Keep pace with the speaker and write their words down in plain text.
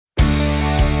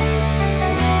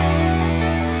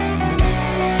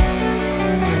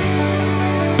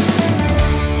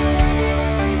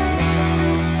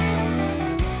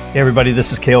Hey everybody,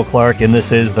 this is Cale Clark, and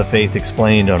this is The Faith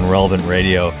Explained on Relevant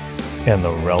Radio and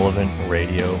the Relevant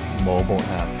Radio mobile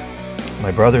app.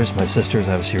 My brothers, my sisters,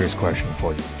 I have a serious question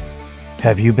for you.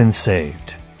 Have you been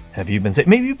saved? Have you been saved?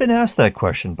 Maybe you've been asked that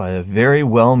question by a very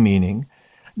well-meaning,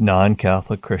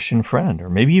 non-Catholic Christian friend, or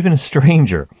maybe even a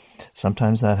stranger.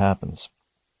 Sometimes that happens.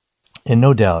 And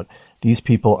no doubt, these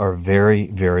people are very,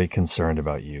 very concerned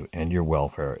about you and your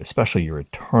welfare, especially your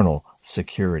eternal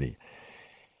security.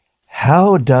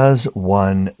 How does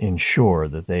one ensure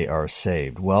that they are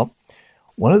saved? Well,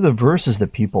 one of the verses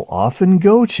that people often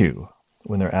go to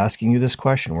when they're asking you this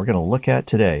question, we're going to look at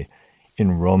today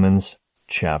in Romans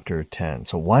chapter 10.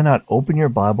 So why not open your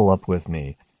Bible up with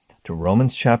me to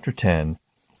Romans chapter 10,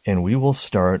 and we will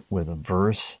start with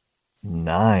verse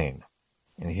 9.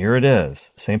 And here it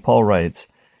is. St. Paul writes,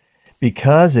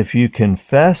 "Because if you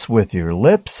confess with your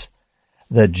lips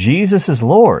that Jesus is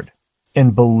Lord,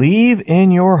 and believe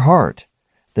in your heart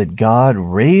that God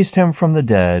raised him from the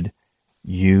dead,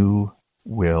 you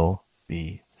will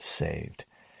be saved."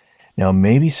 Now,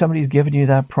 maybe somebody's given you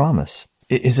that promise.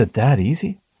 Is it that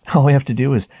easy? All we have to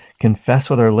do is confess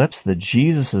with our lips that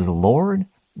Jesus is Lord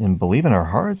and believe in our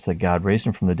hearts that God raised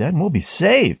him from the dead, and we'll be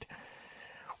saved.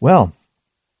 Well,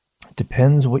 it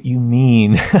depends what you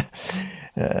mean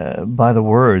by the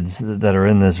words that are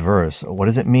in this verse. What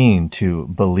does it mean to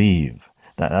believe?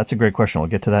 That's a great question. We'll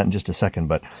get to that in just a second.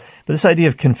 But this idea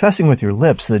of confessing with your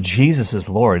lips that Jesus is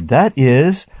Lord, that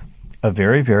is a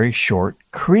very, very short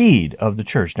creed of the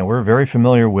church. Now, we're very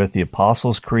familiar with the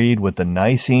Apostles' Creed, with the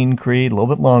Nicene Creed, a little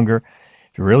bit longer.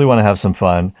 If you really want to have some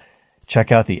fun,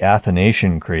 check out the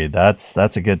Athanasian Creed. That's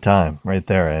a good time right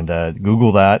there. And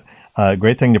Google that.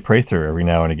 Great thing to pray through every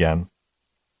now and again.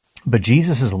 But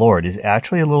Jesus is Lord is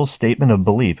actually a little statement of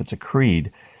belief. It's a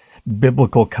creed,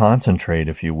 biblical concentrate,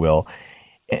 if you will.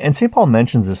 And St. Paul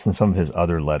mentions this in some of his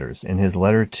other letters. In his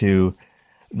letter to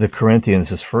the Corinthians,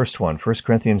 his first one, 1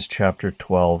 Corinthians chapter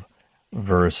 12,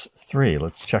 verse 3.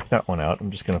 Let's check that one out. I'm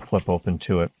just going to flip open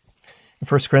to it. In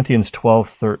 1 Corinthians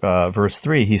 12, verse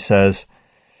 3, he says,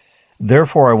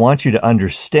 "Therefore I want you to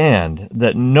understand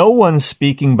that no one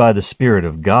speaking by the Spirit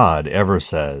of God ever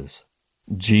says,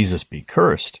 'Jesus be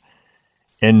cursed,'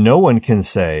 and no one can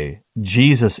say,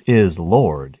 'Jesus is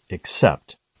Lord,'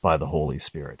 except by the Holy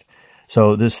Spirit."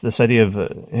 So this idea of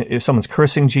if someone's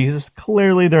cursing Jesus,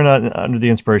 clearly they're not under the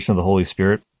inspiration of the Holy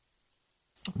Spirit.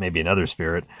 Maybe another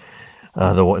spirit,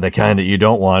 the kind that you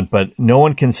don't want. But no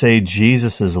one can say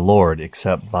Jesus is Lord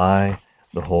except by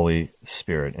the Holy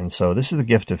Spirit. And so this is the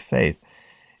gift of faith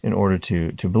in order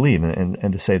to believe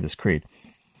and to say this creed.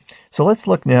 So let's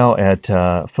look now at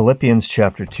Philippians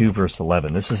chapter 2, verse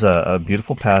 11. This is a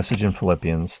beautiful passage in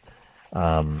Philippians.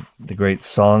 The great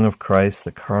song of Christ,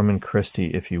 the Carmen Christi,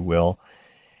 if you will.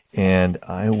 And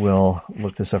I will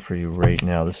look this up for you right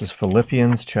now. This is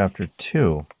Philippians chapter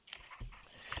 2.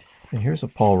 And here's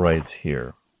what Paul writes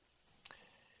here.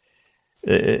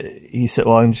 He said,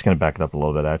 well, I'm just going to back it up a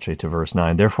little bit, actually, to verse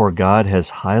 9. "Therefore God has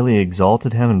highly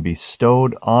exalted him and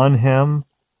bestowed on him,"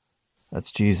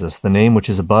 that's Jesus, "the name which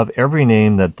is above every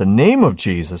name, that the name of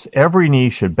Jesus every knee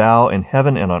should bow in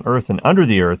heaven and on earth and under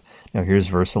the earth." Now here's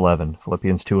verse 11,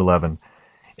 Philippians 2:11.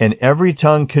 "And every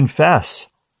tongue confess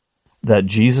that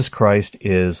Jesus Christ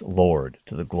is Lord,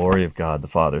 to the glory of God the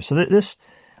Father." So this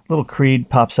little creed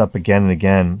pops up again and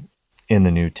again in the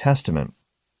New Testament.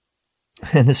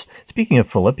 And this, speaking of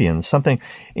Philippians, something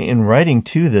in writing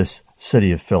to this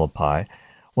city of Philippi,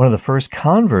 one of the first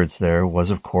converts there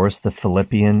was, of course, the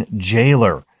Philippian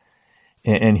jailer.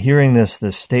 And hearing this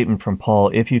statement from Paul,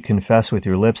 "If you confess with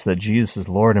your lips that Jesus is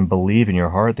Lord and believe in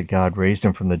your heart that God raised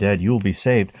him from the dead, you will be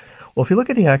saved." Well, if you look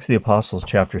at the Acts of the Apostles,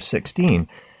 chapter 16,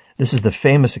 this is the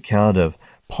famous account of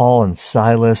Paul and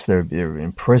Silas. They're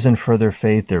in prison for their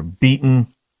faith. They're beaten.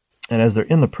 And as they're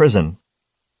in the prison,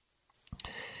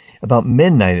 about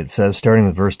midnight, it says, starting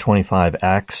with verse 25,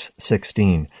 Acts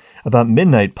 16, "About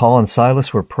midnight, Paul and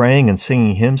Silas were praying and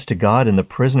singing hymns to God, and the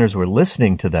prisoners were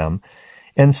listening to them.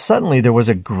 And suddenly there was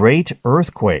a great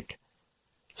earthquake,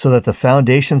 so that the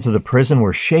foundations of the prison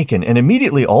were shaken, and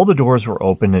immediately all the doors were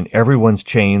opened and everyone's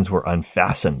chains were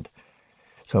unfastened."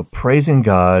 So praising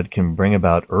God can bring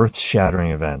about earth-shattering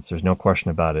events. There's no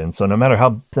question about it. And so no matter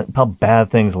how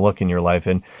bad things look in your life,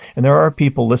 and there are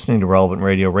people listening to Relevant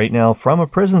Radio right now from a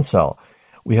prison cell.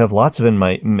 We have lots of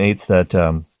inmates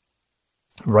that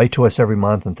write to us every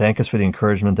month and thank us for the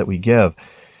encouragement that we give.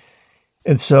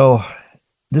 And so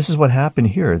this is what happened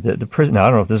here. The prison. Now, I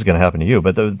don't know if this is going to happen to you,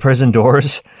 but the prison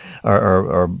doors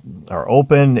are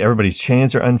open. Everybody's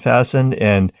chains are unfastened.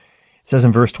 And it says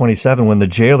in verse 27, "When the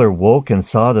jailer woke and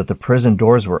saw that the prison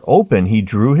doors were open, he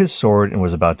drew his sword and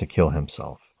was about to kill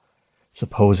himself."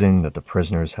 supposing that the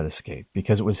prisoners had escaped,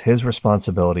 because it was his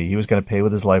responsibility. He was going to pay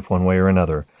with his life one way or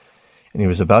another, and he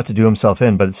was about to do himself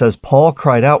in. But it says, Paul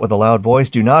cried out with a loud voice,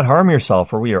 "Do not harm yourself,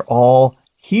 for we are all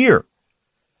here."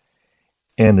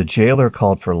 And the jailer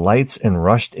called for lights and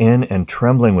rushed in, and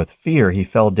trembling with fear, he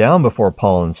fell down before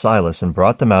Paul and Silas and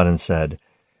brought them out and said,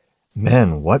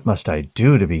 "Men, what must I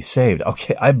do to be saved?"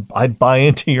 Okay, I buy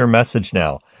into your message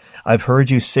now. I've heard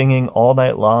you singing all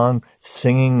night long,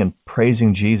 singing and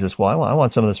praising Jesus. Well, I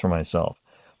want some of this for myself.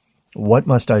 What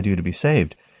must I do to be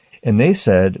saved? And they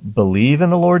said, "Believe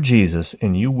in the Lord Jesus,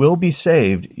 and you will be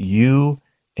saved, you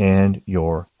and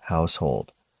your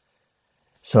household."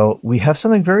 So we have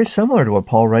something very similar to what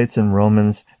Paul writes in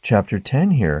Romans chapter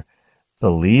 10 here.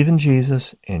 Believe in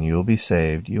Jesus, and you will be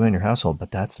saved, you and your household.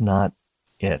 But that's not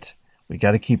it. We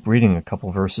got to keep reading a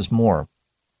couple verses more.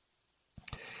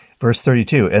 Verse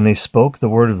 32, "And they spoke the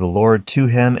word of the Lord to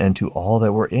him and to all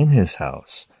that were in his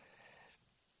house."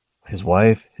 His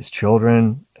wife, his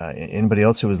children, anybody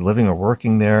else who was living or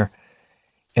working there.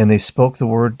 "And they spoke the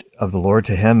word of the Lord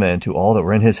to him and to all that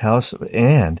were in his house.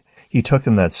 And he took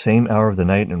them that same hour of the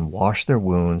night and washed their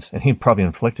wounds." And he probably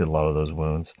inflicted a lot of those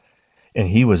wounds. "And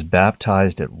he was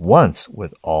baptized at once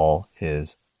with all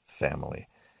his family.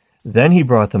 Then he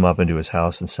brought them up into his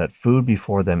house and set food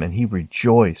before them. And he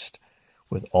rejoiced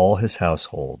with all his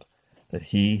household that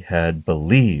he had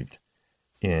believed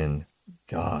in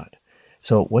God."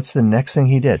 So what's the next thing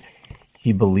he did?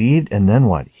 He believed, and then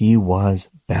what? He was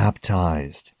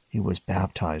baptized. He was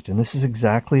baptized. And this is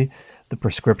exactly the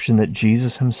prescription that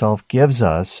Jesus himself gives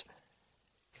us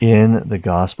in the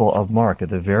Gospel of Mark. At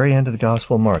the very end of the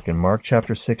Gospel of Mark, in Mark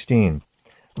chapter 16,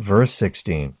 verse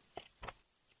 16.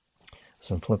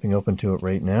 So I'm flipping open to it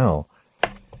right now.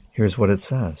 Here's what it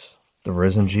says. The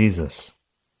risen Jesus.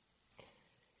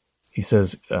 He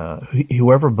says,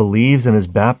 "Whoever believes and is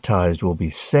baptized will be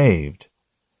saved,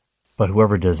 but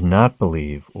whoever does not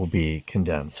believe will be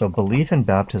condemned." So belief and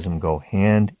baptism go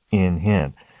hand in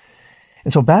hand.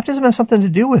 And so baptism has something to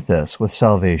do with this, with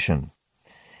salvation.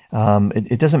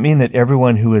 It doesn't mean that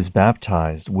everyone who is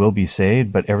baptized will be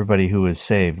saved, but everybody who is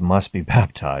saved must be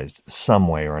baptized some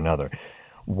way or another.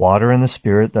 Water and the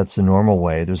Spirit, that's the normal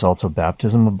way. There's also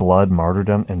baptism of blood,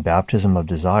 martyrdom, and baptism of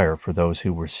desire for those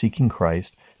who were seeking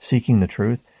Christ, seeking the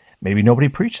truth. Maybe nobody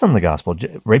preached them the gospel.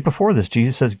 Right before this,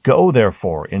 Jesus says, "Go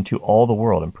therefore into all the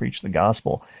world and preach the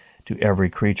gospel to every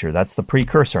creature." That's the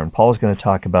precursor, and Paul's going to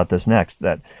talk about this next,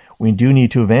 that we do need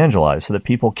to evangelize so that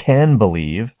people can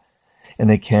believe and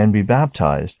they can be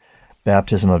baptized.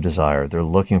 Baptism of desire. They're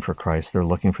looking for Christ. They're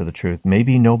looking for the truth.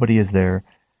 Maybe nobody is there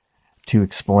to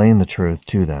explain the truth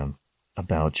to them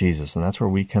about Jesus, and that's where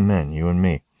we come in, you and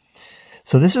me.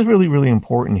 So this is really, really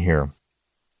important here.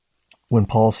 When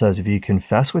Paul says, if you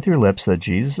confess with your lips that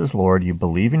Jesus is Lord, you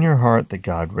believe in your heart that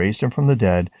God raised him from the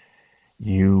dead,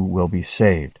 you will be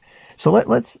saved. So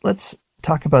let's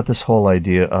talk about this whole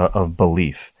idea of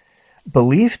belief.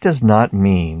 Belief does not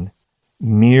mean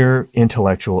mere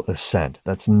intellectual assent.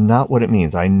 That's not what it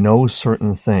means. I know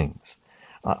certain things.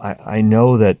 I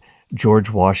know that George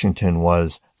Washington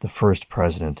was the first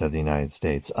president of the United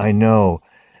States. I know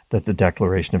that the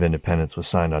Declaration of Independence was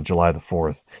signed on July the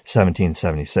 4th,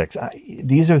 1776.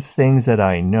 These are things that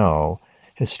I know,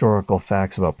 historical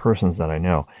facts about persons that I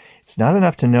know. It's not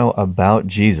enough to know about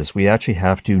Jesus. We actually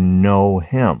have to know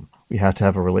him. We have to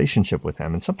have a relationship with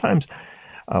him. And sometimes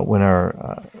when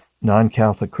our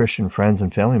non-Catholic Christian friends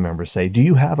and family members say, "Do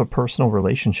you have a personal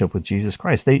relationship with Jesus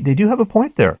Christ?" They do have a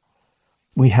point there.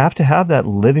 We have to have that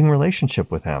living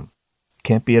relationship with him. It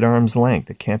can't be at arm's length.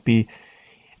 It can't be,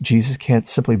 Jesus can't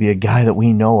simply be a guy that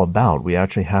we know about. We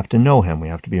actually have to know him. We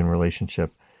have to be in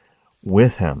relationship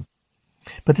with him.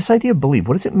 But this idea of believe,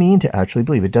 what does it mean to actually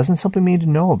believe? It doesn't simply mean to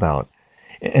know about.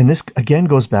 And this, again,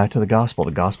 goes back to the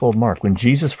Gospel of Mark. When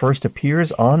Jesus first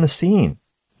appears on the scene,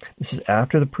 this is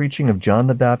after the preaching of John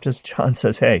the Baptist. John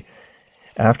says, "Hey,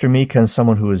 after me comes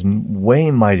someone who is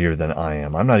way mightier than I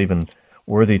am. I'm not even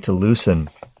worthy to loosen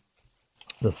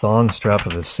the thong strap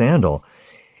of his sandal."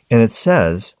 And it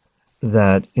says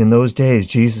that in those days,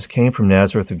 Jesus came from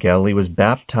Nazareth of Galilee, was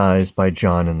baptized by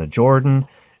John in the Jordan,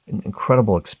 an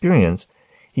incredible experience.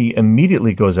 He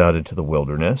immediately goes out into the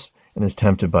wilderness and is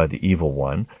tempted by the evil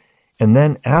one. And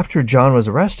then after John was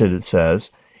arrested, it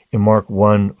says in Mark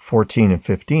 1:14 and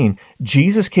 15,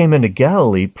 Jesus came into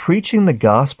Galilee preaching the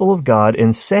gospel of God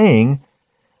and saying,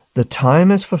 "The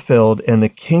time is fulfilled and the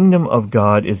kingdom of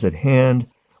God is at hand.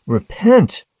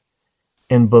 Repent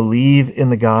and believe in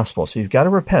the gospel." So you've got to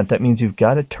repent. That means you've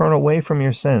got to turn away from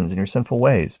your sins and your sinful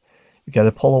ways. You've got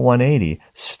to pull a 180,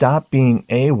 stop being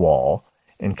AWOL,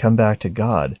 and come back to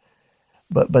God.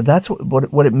 But that's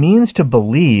what it means to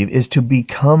believe is to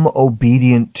become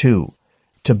obedient to.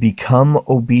 To become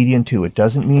obedient to. It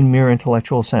doesn't mean mere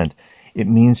intellectual assent. It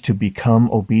means to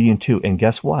become obedient to. And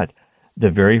guess what?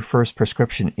 The very first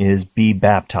prescription is be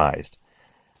baptized.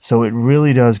 So it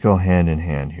really does go hand in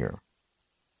hand here.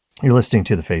 You're listening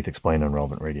to The Faith Explained on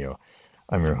Relevant Radio.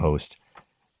 I'm your host,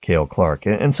 Cale Clark.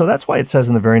 And so that's why it says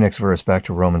in the very next verse, back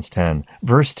to Romans 10,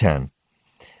 verse 10,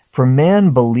 "For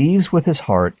man believes with his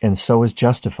heart and so is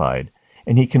justified,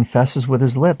 and he confesses with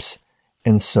his lips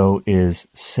and so is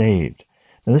saved."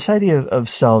 Now, this idea of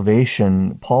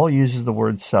salvation, Paul uses the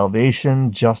words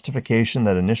salvation, justification,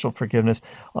 that initial forgiveness,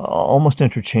 almost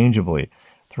interchangeably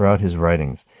throughout his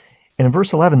writings. And in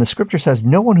verse 11, the scripture says,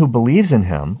 "No one who believes in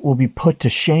him will be put to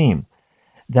shame."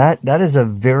 That is a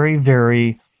very,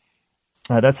 very,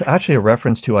 that's actually a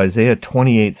reference to Isaiah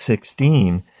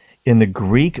 28:16 in the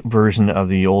Greek version of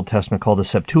the Old Testament called the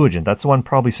Septuagint. That's the one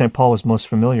probably St. Paul was most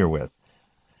familiar with.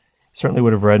 Certainly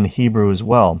would have read in Hebrew as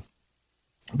well.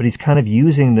 But he's kind of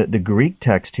using the Greek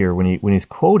text here when he's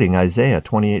quoting Isaiah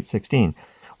 28:16.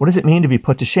 What does it mean to be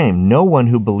put to shame? No one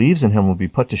who believes in him will be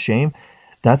put to shame.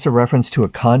 That's a reference to a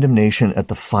condemnation at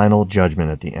the final judgment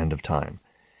at the end of time.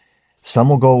 Some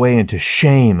will go away into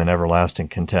shame and everlasting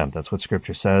contempt. That's what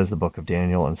Scripture says, the book of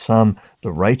Daniel. And some,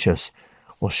 the righteous,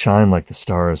 will shine like the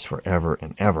stars forever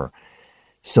and ever.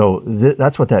 So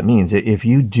that's what that means. If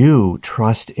you do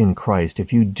trust in Christ,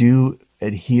 if you do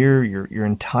adhere your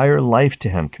entire life to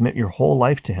him, commit your whole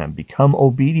life to him, become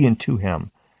obedient to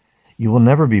him, you will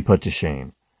never be put to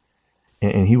shame.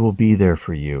 And he will be there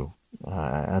for you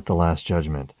at the last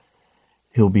judgment.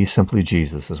 He'll be simply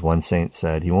Jesus, as one saint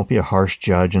said. He won't be a harsh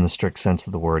judge in the strict sense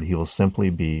of the word. He will simply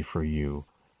be for you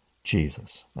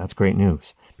Jesus. That's great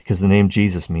news, because the name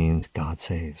Jesus means God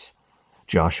saves.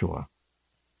 Joshua.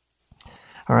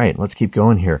 All right, let's keep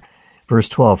going here. Verse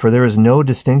 12, "For there is no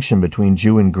distinction between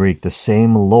Jew and Greek. The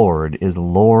same Lord is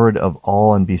Lord of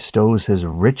all and bestows his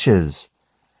riches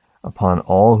upon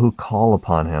all who call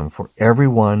upon him. For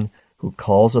everyone who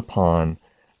calls upon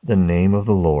the name of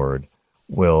the Lord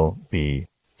will be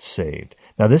saved."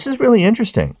 Now, this is really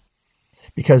interesting,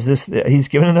 because he's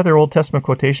given another Old Testament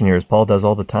quotation here, as Paul does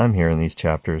all the time here in these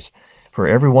chapters. "For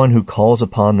everyone who calls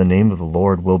upon the name of the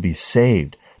Lord will be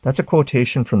saved." That's a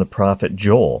quotation from the prophet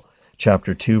Joel,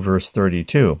 chapter 2, verse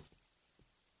 32.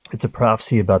 It's a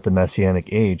prophecy about the Messianic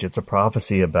age. It's a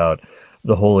prophecy about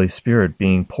the Holy Spirit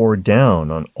being poured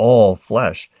down on all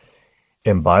flesh.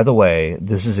 And by the way,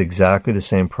 this is exactly the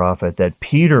same prophet that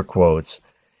Peter quotes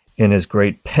in his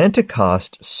great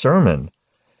Pentecost sermon,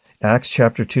 Acts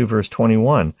chapter 2, verse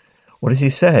 21. What does he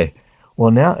say? Well,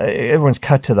 now everyone's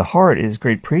cut to the heart. It is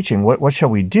great preaching. What shall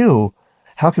we do?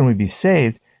 How can we be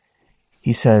saved?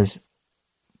 He says,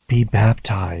 "Be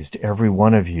baptized, every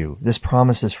one of you." This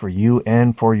promise is for you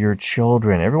and for your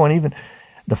children. Everyone, even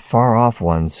the far-off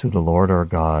ones who the Lord our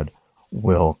God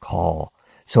will call.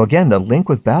 So again, the link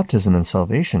with baptism and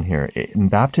salvation here.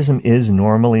 Baptism is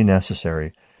normally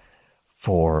necessary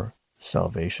for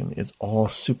salvation. It's all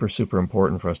super, super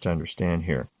important for us to understand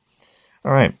here.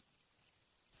 All right.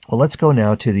 Well, let's go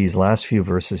now to these last few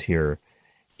verses here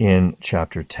in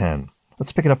chapter 10.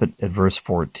 Let's pick it up at verse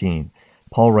 14.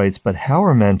 Paul writes, "But how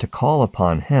are men to call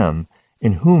upon him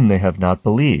in whom they have not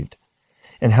believed?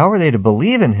 And how are they to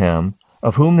believe in him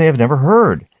of whom they have never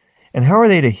heard? And how are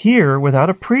they to hear without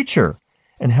a preacher?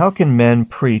 And how can men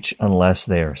preach unless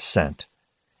they are sent?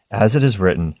 As it is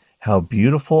written, how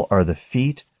beautiful are the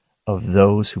feet of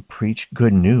those who preach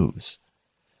good news.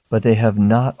 But they have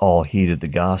not all heeded the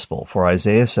gospel. For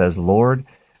Isaiah says, 'Lord,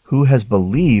 who has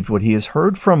believed what he has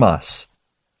heard from us?'"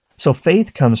 So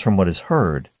faith comes from what is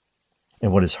heard,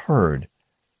 and what is heard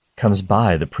comes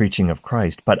by the preaching of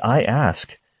Christ. But I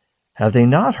ask, have they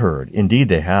not heard? Indeed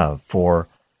they have, for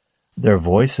their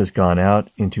voice has gone out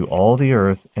into all the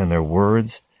earth, and their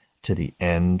words to the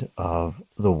end of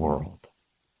the world.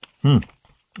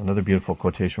 Another beautiful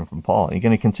quotation from Paul.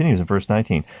 Again, it continues in verse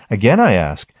 19. "Again I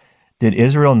ask, did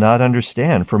Israel not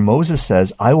understand? For Moses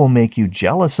says, 'I will make you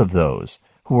jealous of those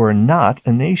who are not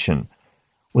a nation.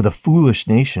 With a foolish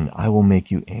nation I will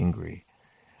make you angry.'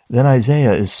 Then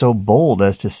Isaiah is so bold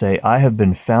as to say, 'I have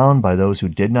been found by those who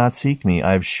did not seek me.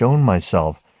 I have shown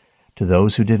myself to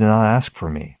those who did not ask for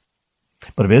me.'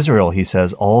 But of Israel he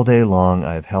says, 'All day long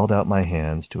I have held out my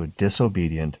hands to a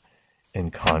disobedient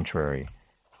and contrary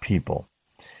people.'"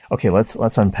 Okay,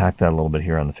 let's unpack that a little bit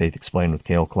here on The Faith Explained with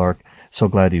Cale Clark. So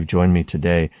glad you've joined me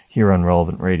today here on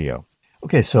Relevant Radio.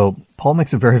 Okay, so Paul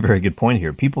makes a very, very good point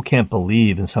here. People can't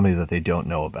believe in somebody that they don't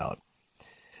know about.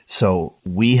 So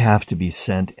we have to be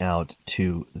sent out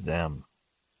to them.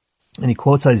 And he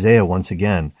quotes Isaiah once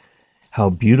again, How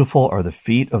beautiful are the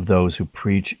feet of those who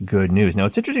preach good news. Now,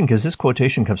 it's interesting because this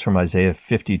quotation comes from Isaiah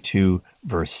 52,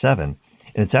 verse 7,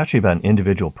 and it's actually about an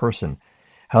individual person.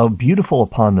 How beautiful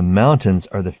upon the mountains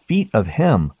are the feet of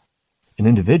him, an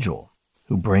individual,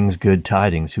 who brings good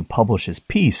tidings, who publishes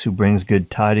peace, who brings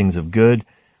good tidings of good,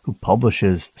 who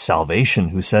publishes salvation,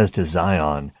 who says to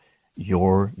Zion,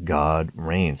 your God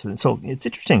reigns. And so it's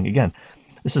interesting. Again,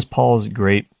 this is Paul's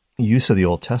great use of the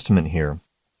Old Testament here.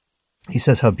 He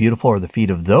says, how beautiful are the feet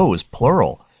of those,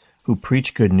 plural, who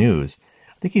preach good news.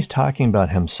 I think he's talking about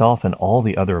himself and all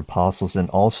the other apostles, and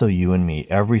also you and me,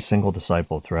 every single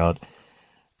disciple throughout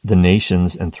the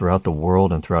nations and throughout the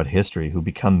world and throughout history who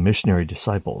become missionary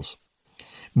disciples.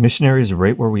 Missionaries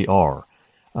right where we are,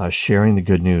 sharing the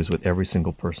good news with every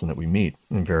single person that we meet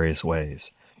in various ways.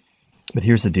 But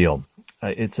here's the deal.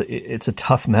 It's a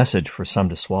tough message for some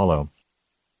to swallow.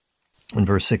 In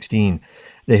verse 16,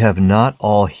 they have not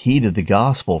all heeded the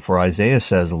gospel, for Isaiah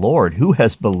says, Lord, who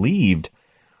has believed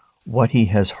what he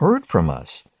has heard from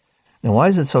us? Now, why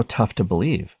is it so tough to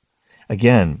believe?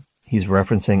 Again, he's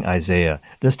referencing Isaiah.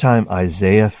 This time,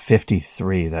 Isaiah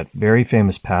 53, that very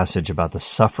famous passage about the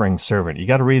suffering servant. You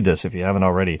got to read this if you haven't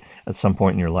already at some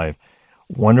point in your life.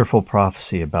 Wonderful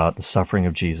prophecy about the suffering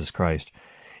of Jesus Christ.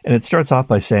 And it starts off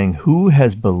by saying, who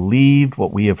has believed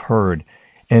what we have heard,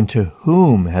 and to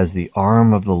whom has the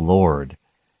arm of the Lord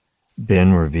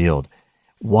been revealed?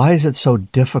 Why is it so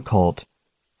difficult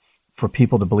for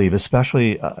people to believe,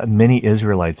 especially many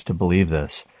Israelites to believe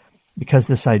this? Because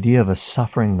this idea of a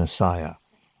suffering Messiah,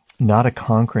 not a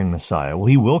conquering Messiah. Well,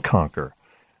 he will conquer,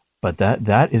 but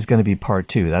that is going to be part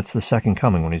two. That's the second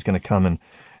coming, when he's going to come in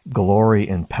glory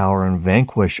and power and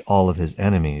vanquish all of his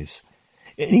enemies.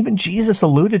 And even Jesus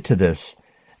alluded to this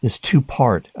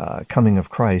two-part coming of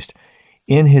Christ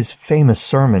in his famous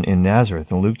sermon in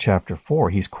Nazareth in Luke chapter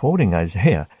 4. He's quoting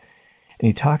Isaiah, and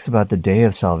he talks about the day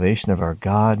of salvation of our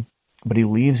God, but he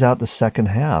leaves out the second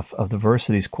half of the verse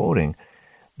that he's quoting,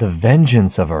 the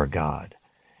vengeance of our God.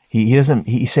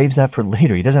 He saves that for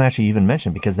later. He doesn't actually even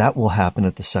mention, because that will happen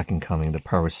at the second coming, the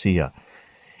parousia.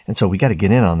 And so we got to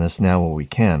get in on this now where we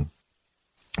can.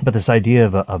 But this idea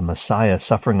of a Messiah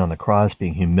suffering on the cross,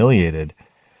 being humiliated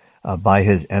by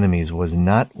his enemies, was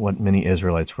not what many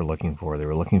Israelites were looking for. They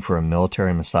were looking for a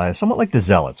military Messiah, somewhat like the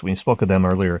Zealots. We spoke of them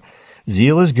earlier.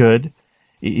 Zeal is good.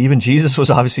 Even Jesus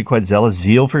was obviously quite zealous.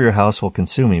 Zeal for your house will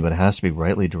consume me, but it has to be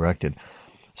rightly directed.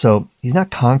 So he's not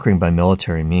conquering by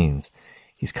military means.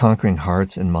 He's conquering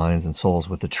hearts and minds and souls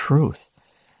with the truth.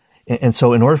 And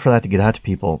so in order for that to get out to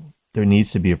people, there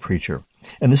needs to be a preacher.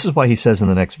 And this is why he says in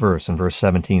the next verse, in verse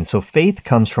 17, so faith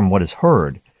comes from what is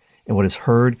heard, and what is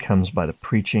heard comes by the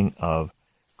preaching of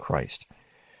Christ.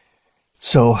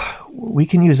 So we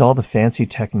can use all the fancy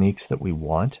techniques that we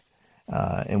want,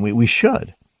 and we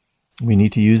should. We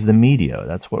need to use the media.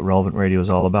 That's what Relevant Radio is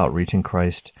all about, reaching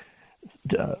Christ,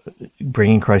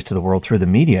 bringing Christ to the world through the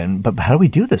media. But how do we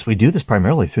do this? We do this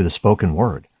primarily through the spoken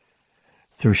word,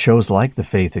 through shows like The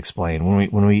Faith Explained,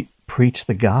 when we preach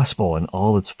the gospel in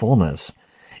all its fullness,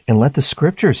 and let the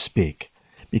scriptures speak,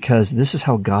 because this is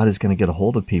how God is going to get a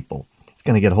hold of people. It's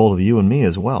going to get a hold of you and me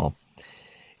as well.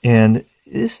 And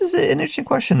this is an interesting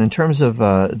question in terms of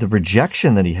the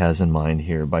rejection that he has in mind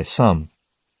here by some.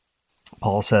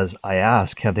 Paul says, I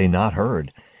ask, have they not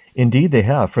heard? Indeed they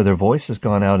have, for their voice has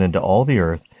gone out into all the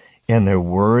earth, and their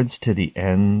words to the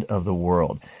end of the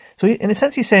world. So in a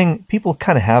sense, he's saying people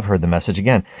kind of have heard the message.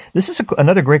 Again, this is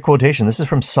another great quotation. This is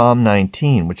from Psalm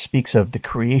 19, which speaks of the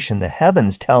creation, the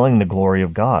heavens telling the glory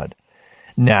of God.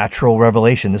 Natural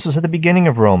revelation. This was at the beginning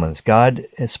of Romans. God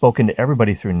has spoken to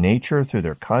everybody through nature, through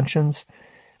their conscience,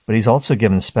 but he's also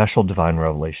given special divine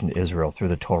revelation to Israel through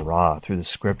the Torah, through the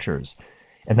scriptures.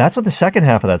 And that's what the second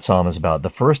half of that psalm is about. The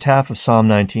first half of Psalm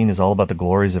 19 is all about the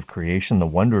glories of creation, the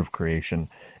wonder of creation.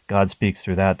 God speaks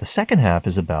through that. The second half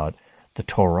is about the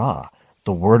Torah,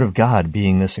 the Word of God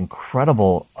being this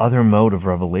incredible other mode of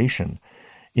revelation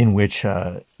in which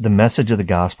the message of the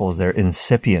gospel is there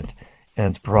incipient, and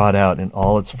it's brought out in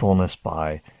all its fullness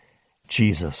by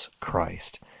Jesus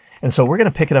Christ. And so we're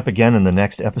going to pick it up again in the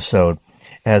next episode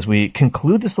as we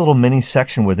conclude this little mini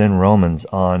section within Romans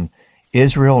on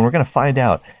Israel, and we're going to find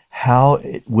out how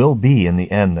it will be in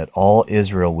the end that all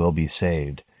Israel will be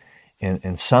saved.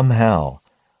 And somehow,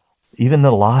 even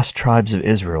the lost tribes of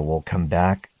Israel will come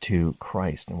back to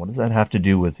Christ. And what does that have to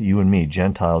do with you and me,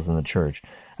 Gentiles in the church?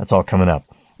 That's all coming up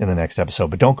in the next episode.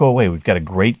 But don't go away. We've got a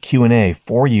great Q&A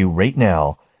for you right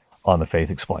now on The Faith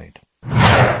Explained.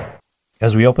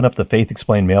 As we open up the Faith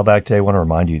Explained mailbag today, I want to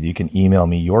remind you that you can email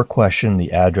me your question.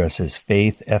 The address is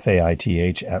faith,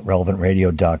 F-A-I-T-H, at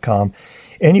relevantradio.com.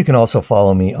 And you can also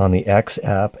follow me on the X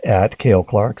app at Cale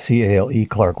Clark, C-A-L-E,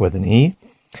 Clark with an E.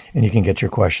 And you can get your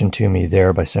question to me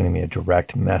there by sending me a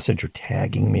direct message or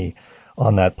tagging me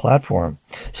on that platform.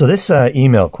 So this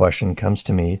email question comes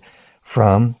to me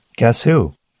from, guess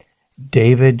who?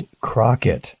 David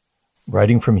Crockett,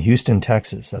 writing from Houston,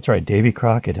 Texas. That's right, Davy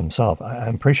Crockett himself.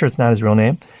 I'm pretty sure it's not his real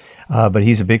name, but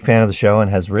he's a big fan of the show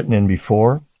and has written in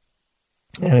before.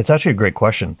 And it's actually a great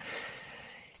question.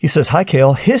 He says, "Hi,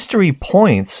 Cale. History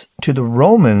points to the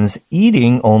Romans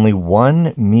eating only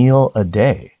one meal a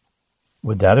day.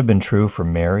 Would that have been true for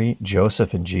Mary,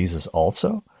 Joseph, and Jesus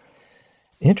also?"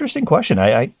 Interesting question.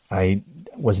 I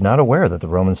was not aware that the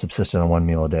Romans subsisted on one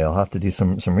meal a day. I'll have to do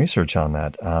some research on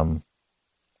that.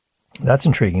 That's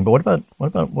intriguing. But what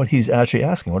about what he's actually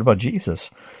asking? What about Jesus?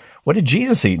 What did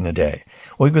Jesus eat in a day?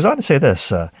 Well, he goes on to say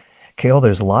this, Cale,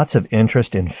 there's lots of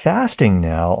interest in fasting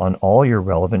now on all your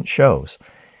relevant shows.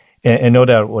 And no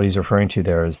doubt what he's referring to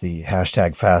there is the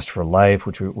hashtag Fast for Life,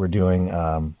 which we're doing.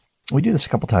 We do this a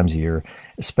couple times a year,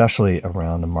 especially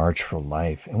around the March for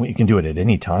Life. And you can do it at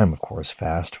any time, of course,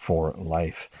 Fast for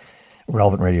Life.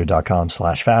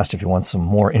 relevantradio.com/fast if you want some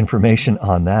more information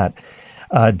on that.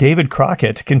 David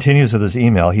Crockett continues with his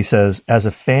email. He says, as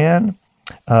a fan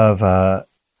of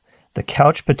the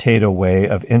couch potato way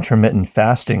of intermittent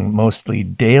fasting, mostly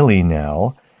daily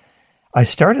now, I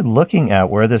started looking at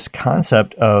where this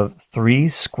concept of 3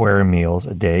 square meals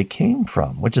a day came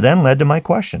from, which then led to my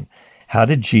question. How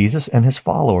did Jesus and his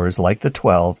followers, like the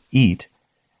 12, eat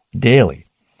daily?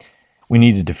 We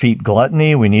need to defeat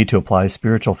gluttony. We need to apply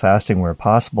spiritual fasting where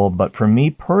possible. But for me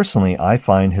personally, I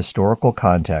find historical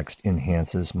context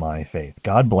enhances my faith.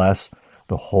 God bless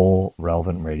the whole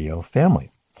Relevant Radio family.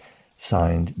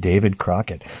 Signed, David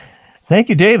Crockett. Thank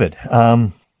you, David.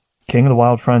 King of the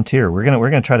Wild Frontier. We're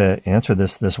gonna try to answer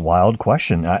this wild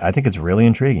question. I think it's really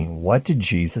intriguing. What did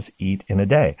Jesus eat in a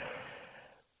day?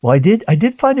 Well, I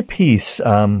did find a piece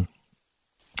that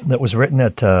was written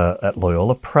at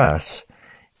Loyola Press.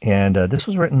 And this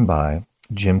was written by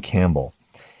Jim Campbell.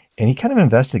 And he kind of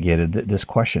investigated this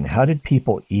question. How did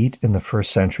people eat in the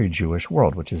first century Jewish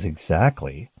world, which is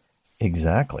exactly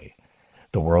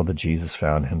the world that Jesus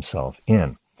found himself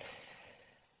in?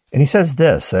 And he says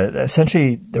this,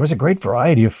 essentially, there was a great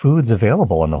variety of foods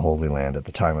available in the Holy Land at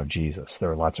the time of Jesus. There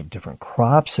were lots of different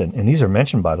crops, and these are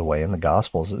mentioned, by the way, in the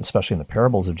Gospels, especially in the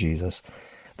parables of Jesus.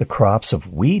 The crops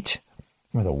of wheat,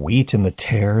 or the wheat and the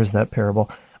tares, that parable,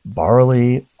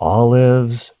 barley,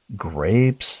 olives,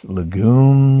 grapes,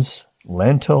 legumes,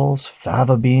 lentils,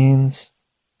 fava beans.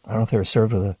 I don't know if they were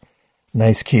served with a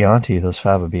nice Chianti, those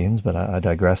fava beans, but I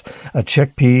digress.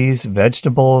 Chickpeas,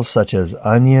 vegetables such as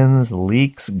onions,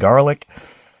 leeks, garlic.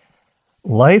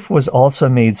 Life was also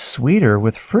made sweeter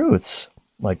with fruits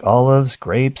like olives,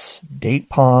 grapes, date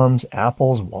palms,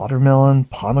 apples, watermelon,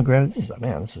 pomegranates.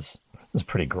 This is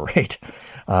pretty great.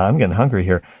 I'm getting hungry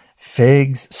here.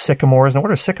 Figs, sycamores. Now,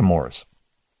 what are sycamores?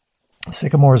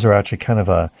 Sycamores are actually kind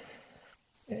of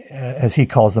as he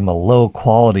calls them, a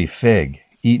low-quality fig,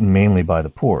 eaten mainly by the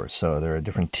poor. So there are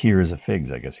different tiers of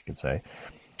figs, I guess you could say.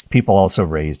 People also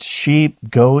raised sheep,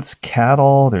 goats,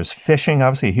 cattle. There's fishing,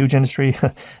 obviously a huge industry.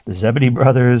 The Zebedee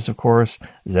brothers, of course,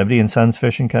 Zebedee and Sons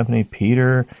Fishing Company,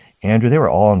 Peter, Andrew, they were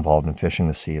all involved in fishing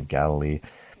the Sea of Galilee.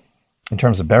 In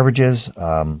terms of beverages,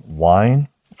 wine,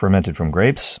 fermented from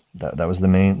grapes. That was the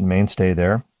mainstay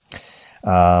there.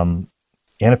 And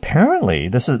apparently,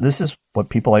 this is what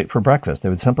people ate for breakfast. They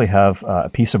would simply have a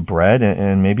piece of bread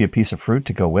and maybe a piece of fruit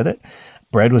to go with it.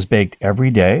 Bread was baked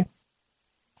every day.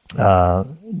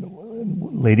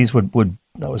 Ladies would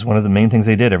that was one of the main things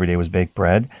they did every day was bake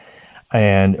bread.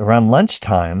 And around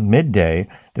lunchtime, midday,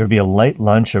 there would be a light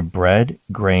lunch of bread,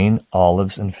 grain,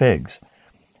 olives, and figs.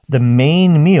 The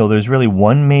main meal, there's really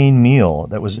one main meal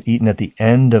that was eaten at the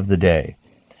end of the day.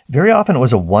 Very often it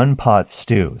was a one-pot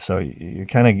stew. So you've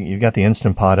got the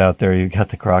Instant Pot out there, you've got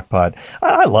the crock pot.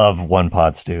 I love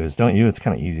one-pot stews, don't you? It's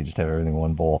kind of easy just to have everything in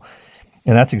one bowl.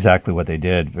 And that's exactly what they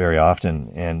did very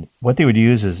often. And what they would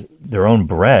use is their own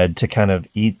bread to kind of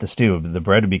eat the stew. The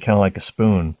bread would be kind of like a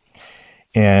spoon.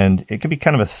 And it could be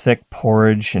kind of a thick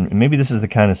porridge. And maybe this is the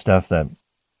kind of stuff that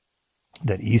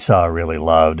Esau really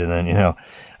loved. And then,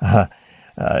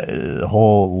 the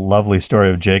whole lovely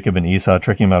story of Jacob and Esau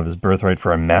tricking him out of his birthright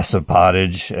for a mess of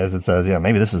pottage, as it says. Yeah,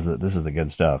 maybe this is the good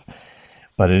stuff.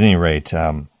 But at any rate,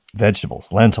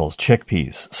 vegetables, lentils,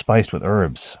 chickpeas, spiced with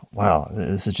herbs. Wow,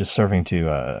 this is just serving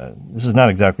to. This is not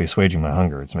exactly assuaging my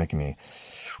hunger. It's making me.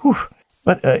 Whew.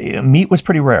 But meat was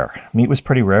pretty rare.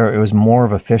 It was more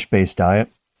of a fish-based diet.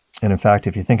 And in fact,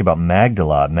 if you think about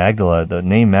Magdala, the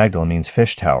name Magdala means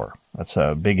fish tower. That's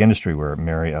a big industry where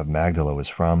Mary of Magdala was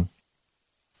from.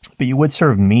 But you would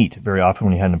serve meat very often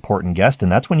when you had an important guest,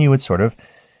 and that's when you would sort of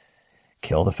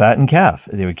kill the fattened calf.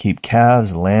 They would keep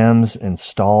calves, lambs in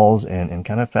stalls and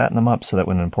kind of fatten them up so that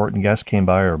when an important guest came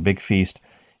by or a big feast,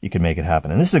 you could make it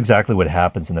happen. And this is exactly what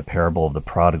happens in the parable of the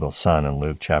prodigal son in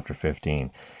Luke chapter 15.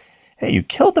 Hey, you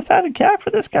killed the fatted calf for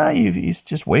this guy? He's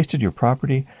just wasted your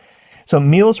property. So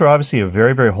meals are obviously a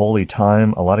very, very holy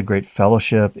time, a lot of great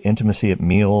fellowship, intimacy at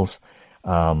meals.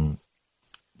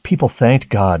 People thanked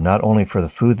God not only for the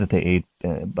food that they ate,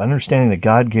 but understanding that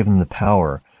God gave them the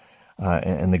power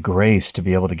and the grace to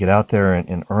be able to get out there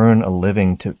and earn a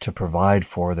living to provide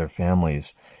for their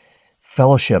families.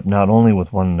 Fellowship not only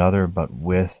with one another, but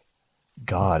with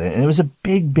God. And it was a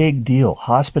big, big deal.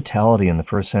 Hospitality in the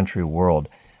first century world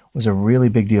was a really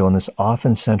big deal, and this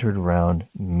often centered around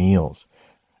meals.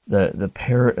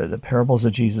 The parables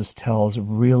that Jesus tells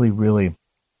really, really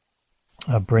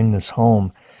bring this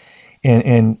home.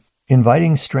 And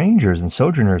inviting strangers and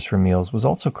sojourners for meals was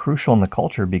also crucial in the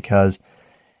culture because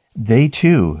they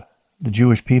too, the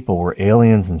Jewish people, were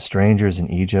aliens and strangers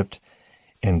in Egypt,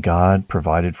 and God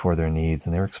provided for their needs,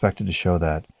 and they were expected to show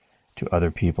that to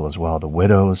other people as well, the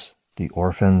widows, the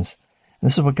orphans. And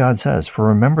this is what God says, "For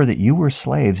remember that you were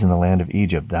slaves in the land of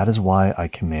Egypt. That is why I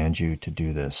command you to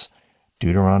do this."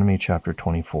 Deuteronomy chapter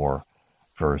 24,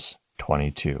 verse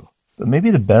 22. But maybe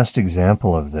the best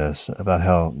example of this, about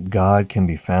how God can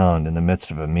be found in the midst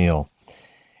of a meal,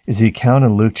 is the account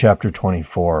in Luke chapter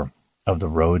 24 of the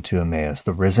road to Emmaus.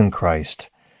 The risen Christ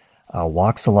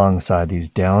walks alongside these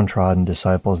downtrodden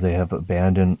disciples. They have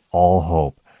abandoned all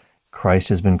hope. Christ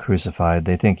has been crucified.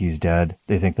 They think he's dead.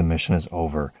 They think the mission is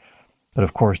over. But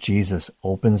of course, Jesus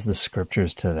opens the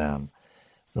scriptures to them,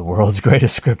 the world's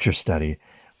greatest scripture study,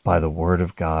 by the word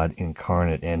of God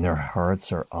incarnate, and their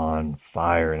hearts are on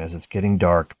fire. And as it's getting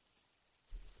dark,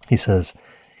 he says,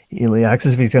 he acts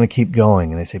as if he's going to keep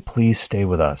going, and they say, "Please stay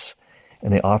with us."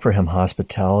 And they offer him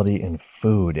hospitality and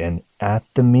food. And at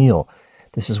the meal,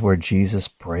 this is where Jesus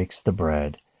breaks the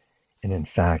bread. And in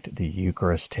fact, the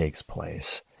Eucharist takes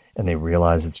place. And they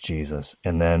realize it's Jesus.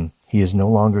 And then he is no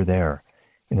longer there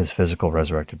in his physical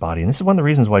resurrected body. And this is one of the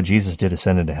reasons why Jesus did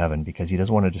ascend into heaven, because he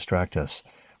doesn't want to distract us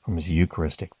from his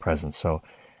Eucharistic presence. So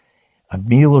a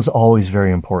meal is always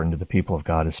very important to the people of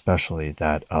God, especially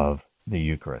that of the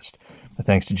Eucharist. But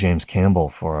thanks to James Campbell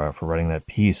for writing that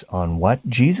piece on what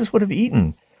Jesus would have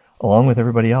eaten along with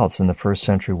everybody else in the first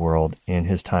century world in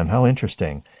his time. How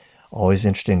interesting. Always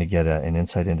interesting to get an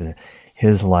insight into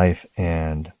his life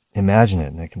and imagine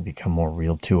it, and it can become more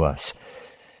real to us.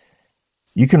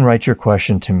 You can write your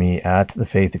question to me at The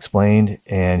Faith Explained,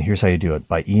 and here's how you do it.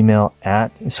 By email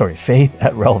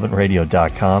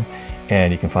faith@relevantradio.com,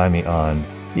 and you can find me on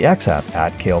the X app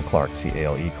at Cale Clark,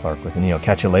 C-A-L-E, Clark with an E. I'll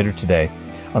catch you later today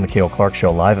on The Cale Clark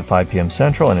Show, live at 5 p.m.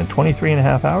 Central, and in 23 and a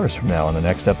half hours from now on the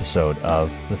next episode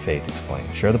of The Faith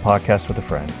Explained. Share the podcast with a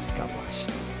friend. God bless.